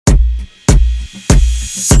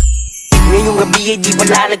Ngayong gabi ay di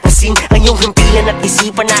pala nagpasin ang iyong himpilan at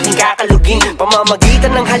isipan aking kakalugin.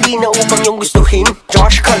 Pamamagitan ng halina upang iyong gustuhin.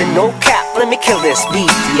 Josh, Cullen, no cap, let me kill this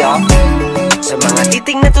beat, yo. Sa mga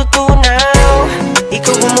titing natutunaw,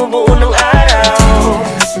 ikaw bumubuo ng araw.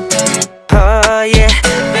 Oh yeah,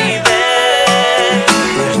 baby.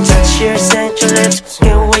 Your touch, your scent, your lips,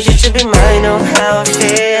 can't wait you to be mine, know how it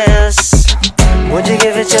feels. Would you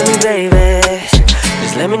give it to me, baby?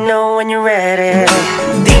 Just let me know when you're ready.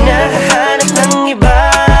 Di na hahanap ng iba,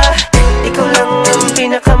 ikaw lang ang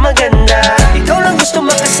pinakamaganda. Ikaw lang gusto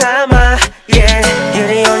makasama, yeah,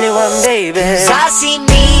 you're the only one, baby. I see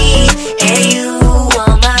me and you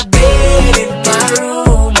on my bed in my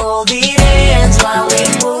room, holding hands while we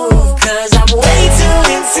move, cause I'm way too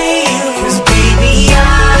into you. Cause baby,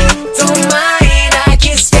 I don't mind, I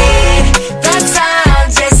can spend the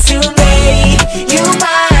time just to make you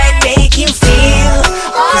mine, make you feel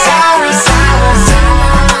alright.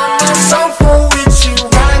 I'm so full with you,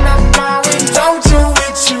 when I'm my window to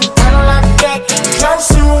with you, I don't like getting close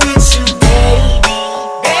to with you, baby,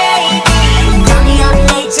 baby. Got me up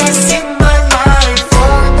late just in my mind,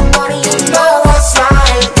 4 in the morning, you know what's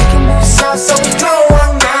right. We can move south so we go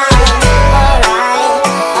all night, alright,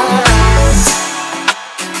 alright.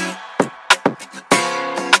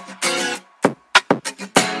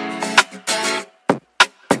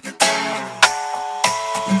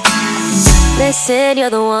 Listen, you're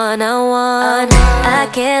the one I want. I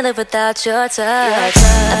can't live without your touch.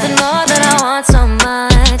 Nothing more than I want so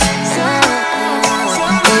much.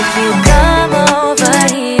 If you come over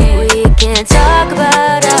here, we can talk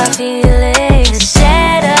about our feelings,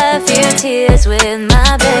 shed a few tears with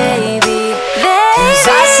my baby.